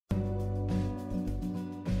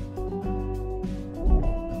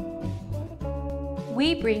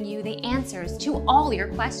we bring you the answers to all your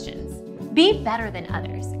questions. Be better than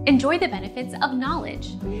others. Enjoy the benefits of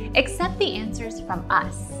knowledge. Accept the answers from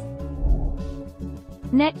us.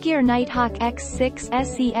 Netgear Nighthawk X6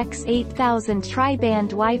 SEX 8000 Tri-Band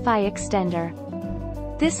Wi-Fi Extender.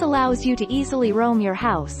 This allows you to easily roam your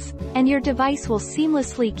house, and your device will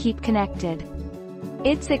seamlessly keep connected.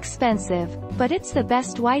 It's expensive, but it's the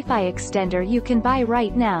best Wi-Fi extender you can buy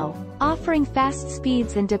right now, offering fast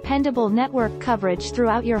speeds and dependable network coverage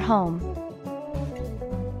throughout your home.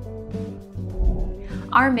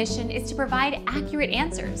 Our mission is to provide accurate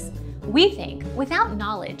answers. We think without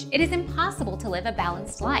knowledge, it is impossible to live a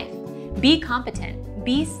balanced life. Be competent,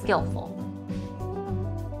 be skillful.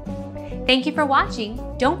 Thank you for watching.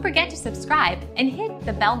 Don't forget to subscribe and hit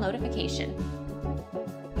the bell notification.